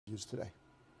used today.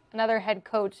 Another head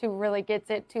coach who really gets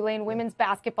it, Tulane women's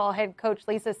basketball head coach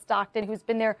Lisa Stockton, who's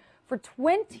been there for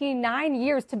 29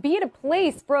 years. To be at a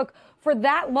place, Brooke, for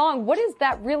that long, what does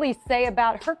that really say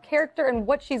about her character and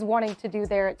what she's wanting to do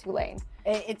there at Tulane?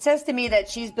 It says to me that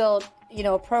she's built,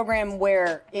 a program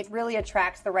where it really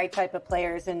attracts the right type of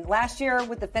players. And last year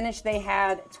with the finish, they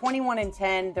had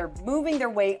 21-10. They're moving their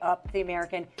way up the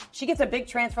American. She gets a big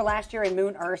transfer last year in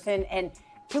Moon Urson. And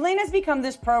Tulane has become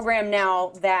this program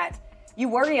now that you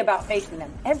worry about facing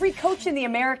them. Every coach in the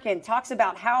American talks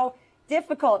about how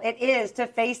difficult it is to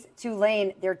face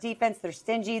Tulane. Their defense, they're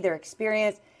stingy, they're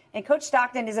experienced. And Coach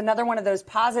Stockton is another one of those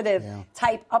positive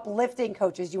type uplifting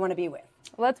coaches you want to be with.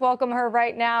 Let's welcome her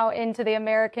right now into the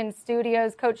American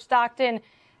studios. Coach Stockton,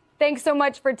 thanks so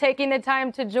much for taking the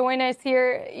time to join us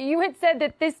here. You had said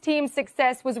that this team's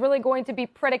success was really going to be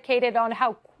predicated on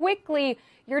how quickly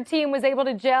your team was able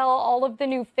to gel, all of the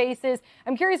new faces.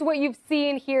 I'm curious what you've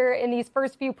seen here in these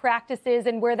first few practices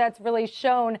and where that's really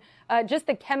shown just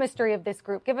the chemistry of this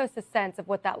group. Give us a sense of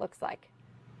what that looks like.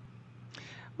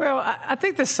 Well, I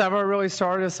think the summer really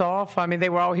started us off. I mean, they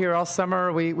were all here all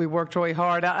summer. We worked really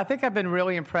hard. I think I've been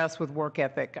really impressed with work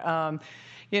ethic.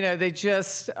 They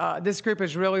just, this group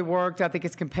has really worked. I think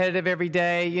it's competitive every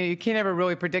day. You can't ever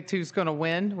really predict who's going to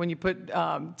win when you put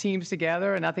teams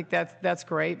together, and I think that's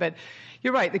great. But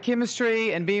you're right, the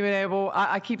chemistry and being able,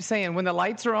 I keep saying, when the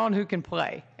lights are on, who can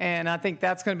play? And I think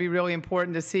that's going to be really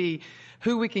important to see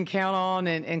who we can count on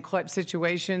in clutch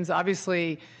situations.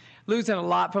 Obviously, losing a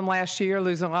lot from last year,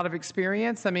 losing a lot of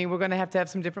experience. I mean, we're going to have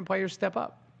some different players step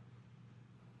up.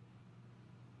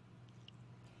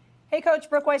 Hey, Coach,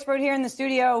 Brooke Weisbrod here in the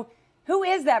studio. Who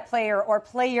is that player or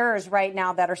players right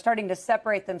now that are starting to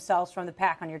separate themselves from the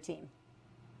pack on your team?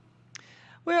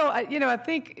 Well, I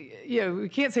think, we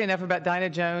can't say enough about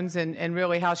Dynah Jones and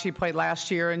really how she played last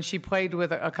year. And she played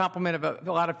with a complement of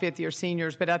a lot of fifth-year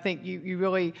seniors. But I think you're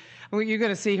going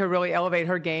to see her really elevate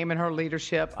her game and her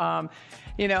leadership. I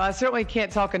certainly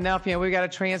can't talk enough. We got a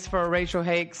transfer, Rachel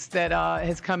Hakes, that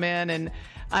has come in. And,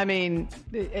 I mean,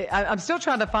 I'm still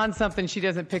trying to find something she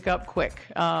doesn't pick up quick.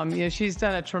 She's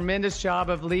done a tremendous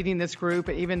job of leading this group,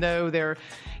 even though they're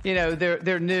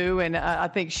new, and I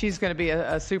think she's going to be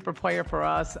a super player for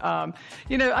us.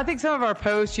 I think some of our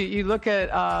posts, you look at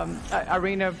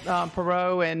Irina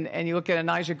Perot and you look at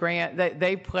Anijah Grant,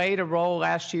 they played a role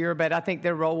last year, but I think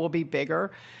their role will be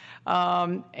bigger.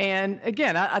 And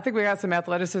again, I think we got some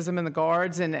athleticism in the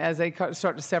guards, and as they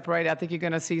start to separate, I think you're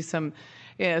going to see some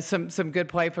good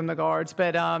play from the guards.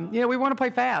 But, we want to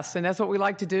play fast, and that's what we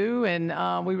like to do.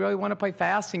 And we really want to play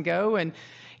fast and go and,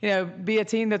 be a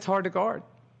team that's hard to guard.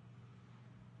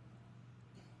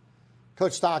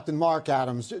 Coach Stockton, Mark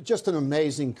Adams, just an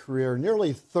amazing career.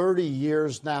 Nearly 30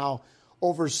 years now,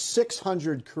 over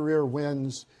 600 career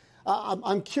wins.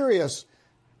 I'm curious,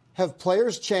 have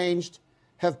players changed?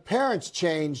 Have parents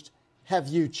changed? Have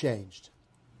you changed?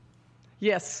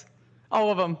 Yes, all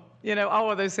of them.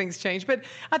 All of those things change. But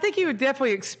I think you would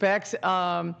definitely expect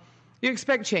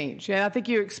change. And I think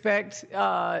you expect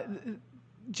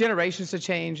generations to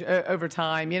change over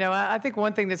time. I think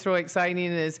one thing that's really exciting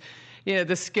is,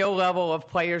 the skill level of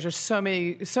players. There's so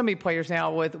many players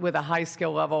now with a high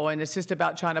skill level, and it's just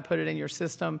about trying to put it in your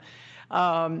system.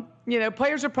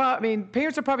 Parents are probably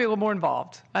a little more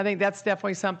involved. I think that's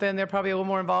definitely something. They're probably a little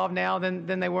more involved now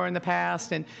than they were in the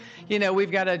past. And,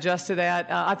 we've got to adjust to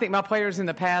that. I think my players in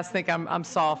the past think I'm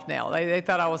soft now. They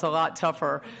thought I was a lot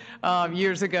tougher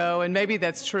years ago, and maybe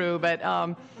that's true. But,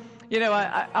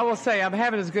 I will say I'm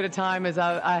having as good a time as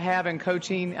I have in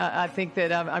coaching. I think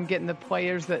that I'm getting the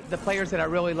players that I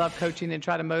really love coaching and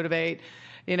try to motivate.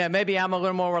 Maybe I'm a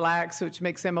little more relaxed, which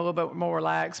makes them a little bit more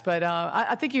relaxed. But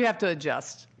I think you have to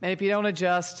adjust. And if you don't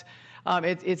adjust,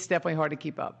 it's definitely hard to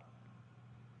keep up.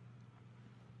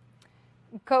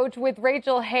 Coach, with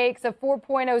Rachel Hakes, a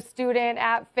 4.0 student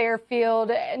at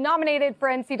Fairfield, nominated for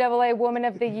NCAA Woman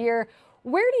of the Year,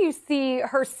 where do you see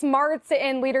her smarts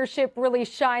and leadership really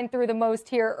shine through the most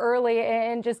here early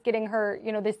and just getting her,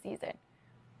 this season?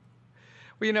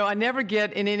 Well, I never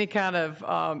get in any kind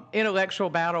of intellectual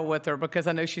battle with her because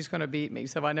I know she's going to beat me,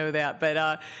 so I know that. But,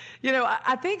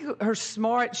 I think her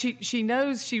smart, she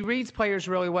knows, she reads players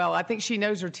really well. I think she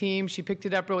knows her team. She picked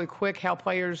it up really quick, how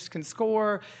players can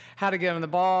score, how to get on the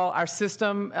ball. Our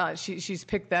system, she's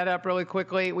picked that up really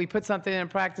quickly. We put something in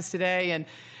practice today, and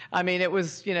it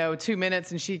was, 2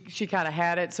 minutes, and she kind of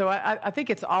had it. So I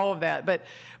think it's all of that. But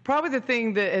probably the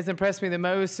thing that has impressed me the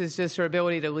most is just her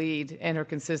ability to lead and her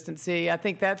consistency. I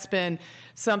think that's been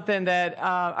something that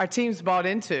our team's bought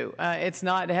into. It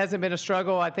hasn't been a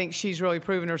struggle. I think she's really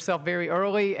proven herself very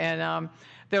early, and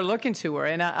they're looking to her.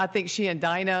 And I think she and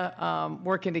Dynah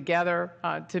working together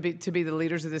to be the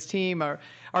leaders of this team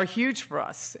are huge for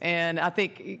us. And I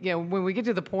think, when we get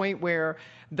to the point where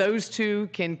those two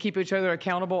can keep each other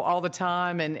accountable all the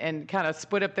time and kind of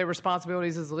split up their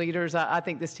responsibilities as leaders, I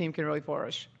think this team can really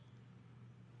flourish.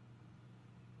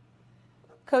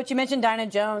 Coach, you mentioned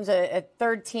Dynah Jones, a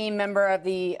third-team member of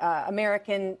the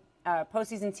American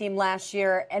postseason team last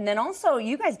year, and then also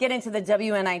you guys get into the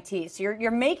WNIT. So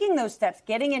you're making those steps,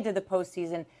 getting into the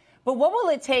postseason. But what will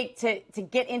it take to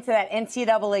get into that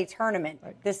NCAA tournament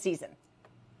this season?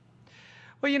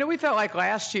 Well, we felt like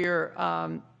last year,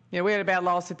 we had a bad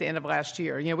loss at the end of last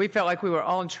year. We felt like we were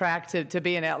on track to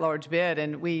be an at-large bid,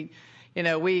 and we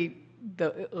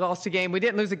lost a game. We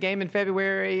didn't lose a game in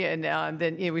February, and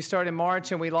then we started in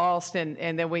March and we lost, and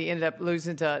then we ended up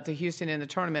losing to Houston in the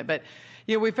tournament. But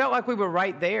we felt like we were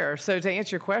right there. So to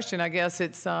answer your question, I guess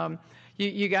it's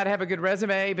you got to have a good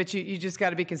resume, but you just got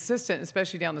to be consistent,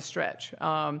 especially down the stretch.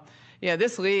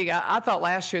 This league, I thought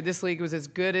last year this league was as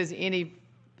good as any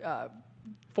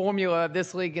formula of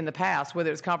this league in the past, whether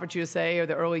it's Conference USA or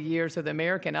the early years of the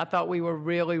American. I thought we were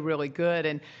really, really good,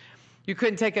 and you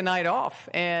couldn't take a night off.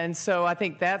 And so I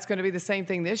think that's going to be the same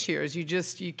thing this year, is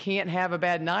you can't have a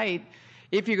bad night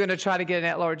if you're going to try to get an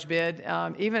at-large bid,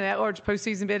 even an at-large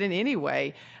postseason bid in any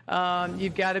way.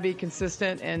 You've got to be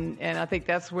consistent, and I think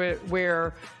that's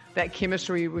where that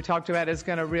chemistry we talked about is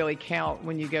going to really count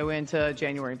when you go into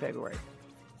January and February.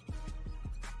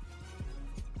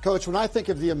 Coach, when I think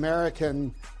of the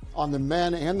American on the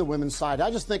men and the women's side, I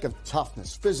just think of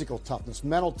toughness, physical toughness,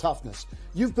 mental toughness.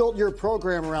 You've built your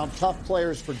program around tough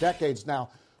players for decades now.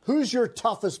 Who's your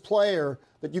toughest player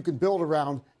that you can build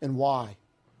around, and why?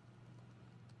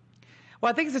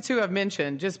 Well, I think it's the two I've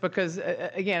mentioned, just because,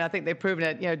 again, I think they've proven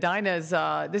it. Dynah's,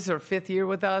 this is her 5th year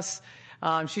with us.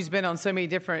 She's been on so many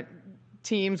different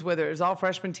teams, whether it's all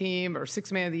freshman team or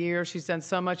 6th man of the year. She's done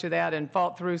so much of that and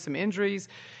fought through some injuries.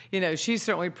 She's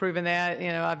certainly proven that.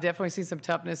 I've definitely seen some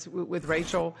toughness with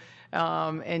Rachel,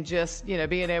 and just,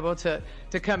 being able to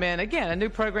come in. Again, a new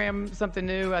program, something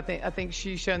new. I think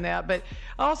she's shown that. But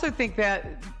I also think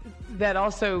that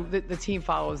also the team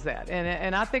follows that.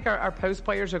 And I think our post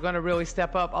players are going to really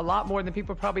step up a lot more than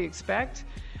people probably expect.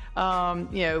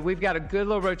 We've got a good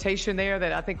little rotation there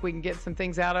that I think we can get some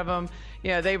things out of them.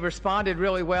 They've responded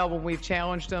really well when we've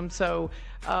challenged them. So,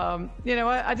 I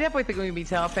definitely think we can be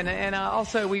tough. And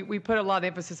also we put a lot of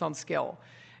emphasis on skill.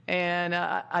 And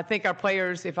I think our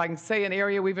players, if I can say an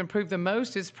area we've improved the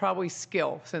most, is probably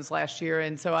skill since last year.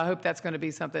 And so I hope that's going to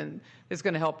be something that's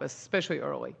going to help us, especially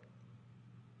early.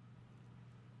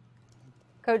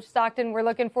 Coach Stockton, we're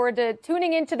looking forward to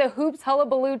tuning into the hoops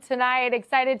hullabaloo tonight.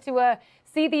 Excited to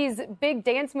see these big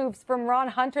dance moves from Ron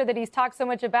Hunter that he's talked so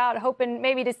much about. Hoping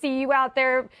maybe to see you out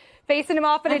there facing him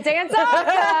off in a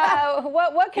dance-off.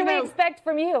 What can we expect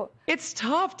from you? It's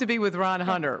tough to be with Ron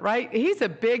Hunter, right? He's a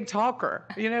big talker.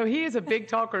 He is a big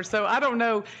talker. So I don't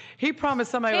know. He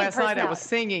promised somebody last night I was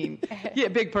singing. Yeah,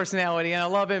 big personality, and I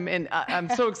love him, and I'm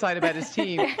so excited about his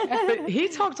team. But he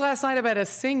talked last night about us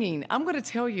singing. I'm going to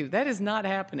tell you, that is not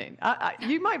happening.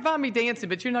 You might find me dancing,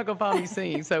 but you're not going to find me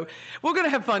singing. So we're going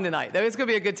to have fun tonight, though. It's going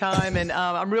to be a good time, and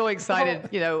I'm really excited.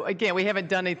 Again, we haven't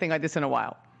done anything like this in a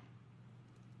while.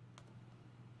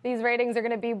 These ratings are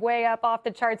going to be way up off the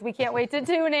charts. We can't wait to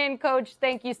tune in. Coach,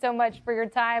 thank you so much for your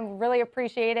time. Really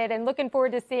appreciate it. And looking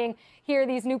forward to hear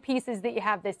these new pieces that you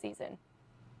have this season.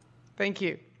 Thank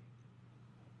you.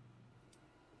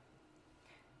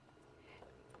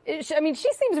 She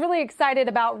seems really excited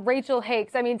about Rachel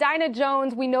Hakes. Dynah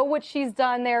Jones, we know what she's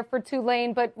done there for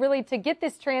Tulane, but really to get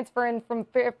this transfer in from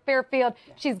Fairfield,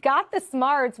 she's got the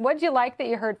smarts. What did you like that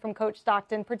you heard from Coach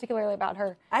Stockton, particularly about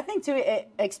her? I think, too,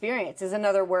 experience is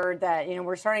another word that,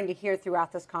 we're starting to hear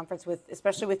throughout this conference,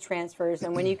 especially with transfers.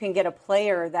 And when you can get a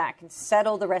player that can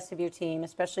settle the rest of your team,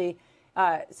 especially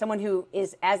someone who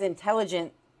is as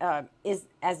intelligent, is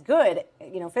as good,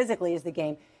 physically as the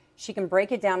game, she can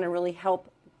break it down and really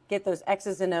help get those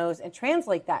X's and O's and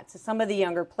translate that to some of the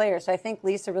younger players. So I think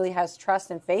Lisa really has trust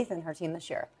and faith in her team this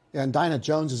year. Yeah, and Dynah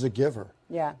Jones is a giver.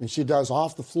 Yeah. And she does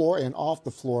off the floor and off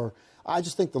the floor. I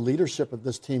just think the leadership of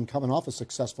this team coming off a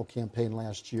successful campaign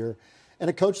last year, and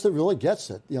a coach that really gets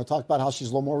it. Talk about how she's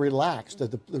a little more relaxed,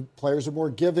 that the players are more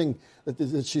giving,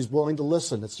 that she's willing to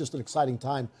listen. It's just an exciting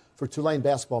time for Tulane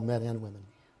basketball men and women.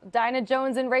 Dynah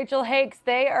Jones and Rachel Hakes,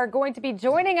 they are going to be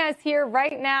joining us here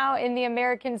right now in the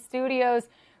American studios.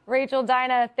 Rachel,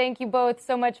 Dynah, thank you both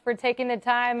so much for taking the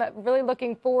time. Really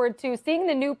looking forward to seeing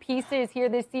the new pieces here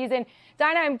this season.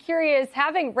 Dynah, I'm curious,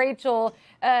 having Rachel,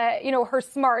 her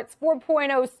smarts,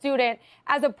 4.0 student,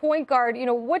 as a point guard,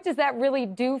 what does that really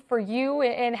do for you,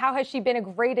 and how has she been a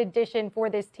great addition for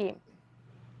this team?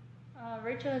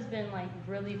 Rachel has been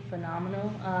really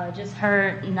phenomenal. Just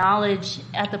her knowledge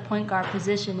at the point guard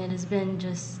position, it has been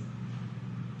just,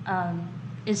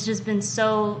 it's just been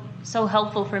so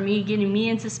helpful for me, getting me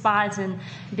into spots and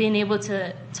being able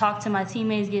to talk to my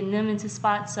teammates, getting them into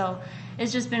spots. So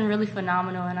it's just been really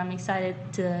phenomenal, and I'm excited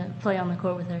to play on the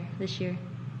court with her this year.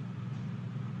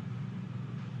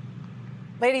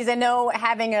 Ladies, I know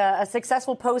having a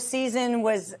successful postseason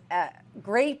was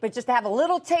great, but just to have a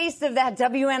little taste of that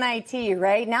WNIT,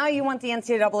 right? Now you want the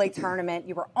NCAA tournament.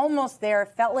 You were almost there.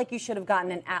 Felt like you should have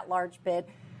gotten an at-large bid.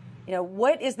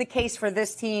 What is the case for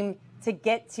this team to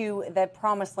get to the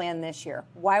promised land this year?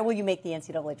 Why will you make the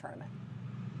NCAA tournament?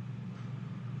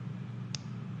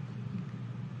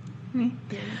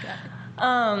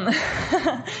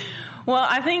 Well,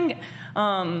 I think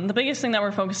the biggest thing that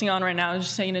we're focusing on right now is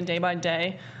just taking it day by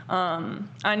day.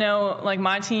 I know,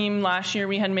 my team last year,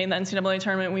 we had made the NCAA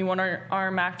tournament. We won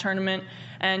our MAC tournament,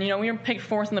 and, we were picked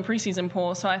 4th in the preseason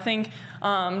poll. So I think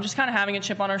just kind of having a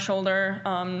chip on our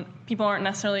shoulder, people aren't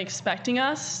necessarily expecting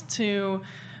us to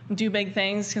do big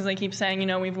things because they keep saying,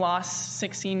 we've lost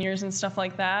 6 seniors and stuff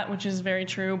like that, which is very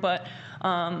true. But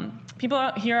people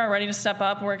out here are ready to step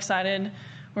up. We're excited.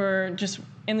 We're just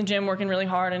in the gym working really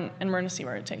hard, and we're going to see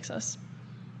where it takes us.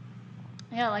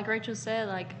 Yeah, like Rachel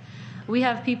said, we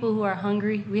have people who are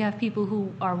hungry. We have people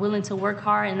who are willing to work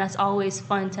hard, and that's always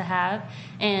fun to have.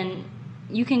 And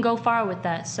you can go far with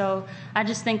that. So I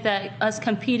just think that us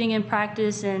competing in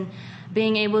practice and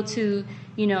being able to,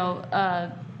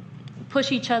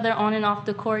 push each other on and off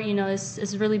the court,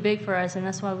 is really big for us, and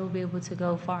that's why we'll be able to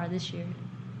go far this year.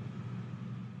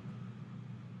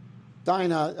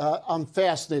 Dynah, I'm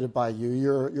fascinated by you.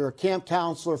 You're a camp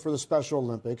counselor for the Special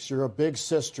Olympics. You're a big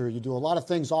sister. You do a lot of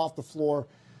things off the floor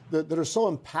that are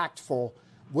so impactful.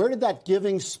 Where did that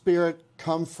giving spirit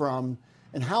come from,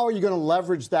 and how are you going to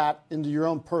leverage that into your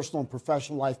own personal and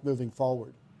professional life moving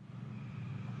forward?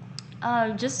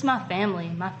 Just my family,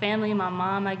 and my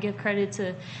mom. I give credit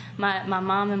to my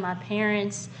mom and my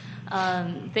parents.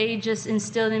 They just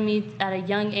instilled in me at a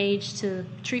young age to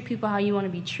treat people how you want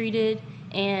to be treated.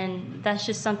 And that's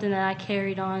just something that I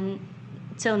carried on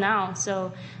till now.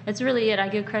 So that's really it. I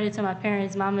give credit to my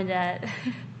parents, mom and dad.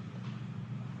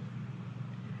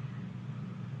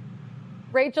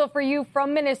 Rachel, for you,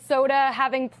 from Minnesota,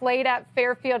 having played at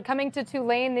Fairfield, coming to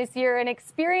Tulane this year and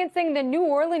experiencing the New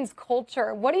Orleans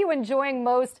culture, what are you enjoying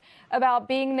most about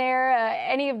being there?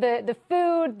 Any of the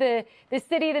food, the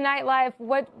city, the nightlife,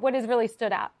 what has really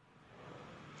stood out?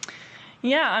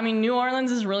 Yeah, New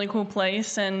Orleans is a really cool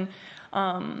place, and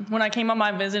when I came on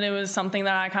my visit, it was something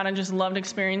that I kind of just loved,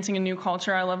 experiencing a new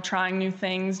culture. I love trying new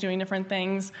things, doing different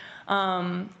things.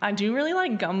 I do really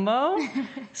like gumbo,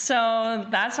 so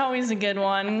that's always a good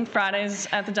one. Fridays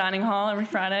at the dining hall every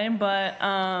Friday, but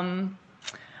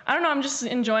I don't know, I'm just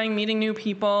enjoying meeting new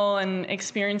people and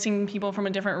experiencing people from a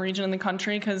different region in the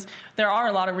country, because there are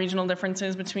a lot of regional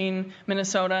differences between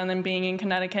Minnesota and then being in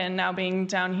Connecticut and now being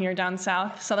down here, down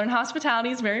south. Southern hospitality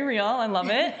is very real. I love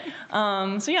it.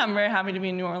 So yeah, I'm very happy to be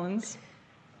in New Orleans.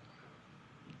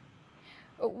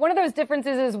 One of those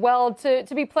differences as well, to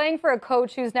be playing for a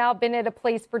coach who's now been at a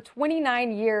place for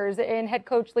 29 years in head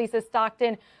coach Lisa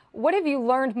Stockton. What have you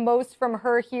learned most from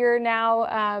her here now?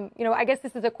 I guess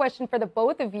this is a question for the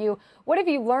both of you. What have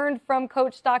you learned from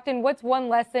Coach Stockton? What's one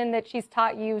lesson that she's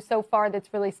taught you so far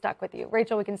that's really stuck with you?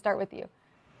 Rachel, we can start with you.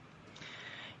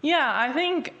 Yeah, I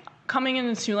think coming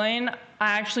into Tulane,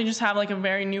 I actually just have a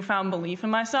very newfound belief in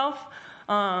myself.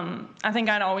 I think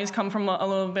I'd always come from a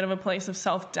little bit of a place of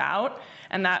self-doubt,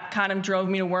 and that kind of drove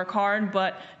me to work hard.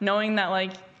 But knowing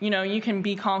that, you can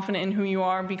be confident in who you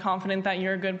are, be confident that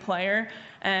you're a good player,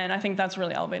 and I think that's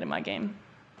really elevated my game.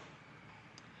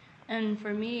 And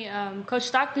for me, Coach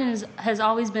Stockton has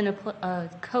always been a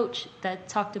coach that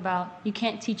talked about you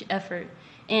can't teach effort.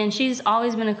 And she's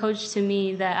always been a coach to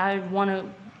me that I want to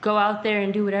go out there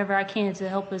and do whatever I can to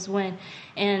help us win.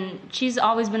 And she's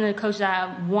always been a coach that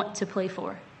I want to play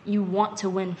for. You want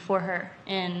to win for her.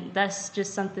 And that's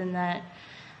just something that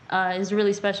is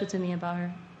really special to me about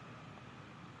her.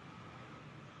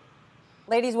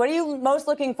 Ladies, what are you most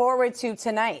looking forward to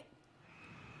tonight?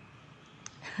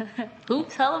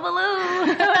 Hoops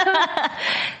hullabaloo.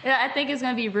 Yeah, I think it's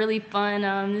going to be really fun.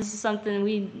 This is something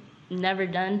we've never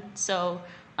done. So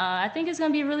I think it's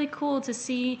going to be really cool to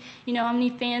see, how many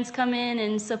fans come in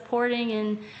and supporting,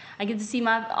 and I get to see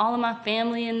all of my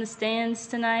family in the stands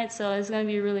tonight, so it's going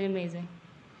to be really amazing.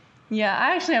 Yeah,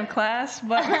 I actually have class,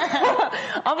 but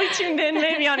I'll be tuned in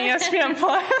maybe on ESPN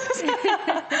Plus.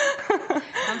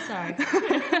 I'm sorry.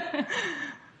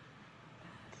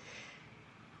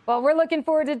 Well, we're looking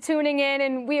forward to tuning in,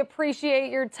 and we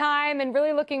appreciate your time and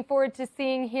really looking forward to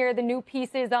seeing here the new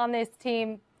pieces on this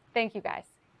team. Thank you, guys.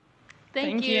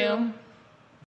 Thank you.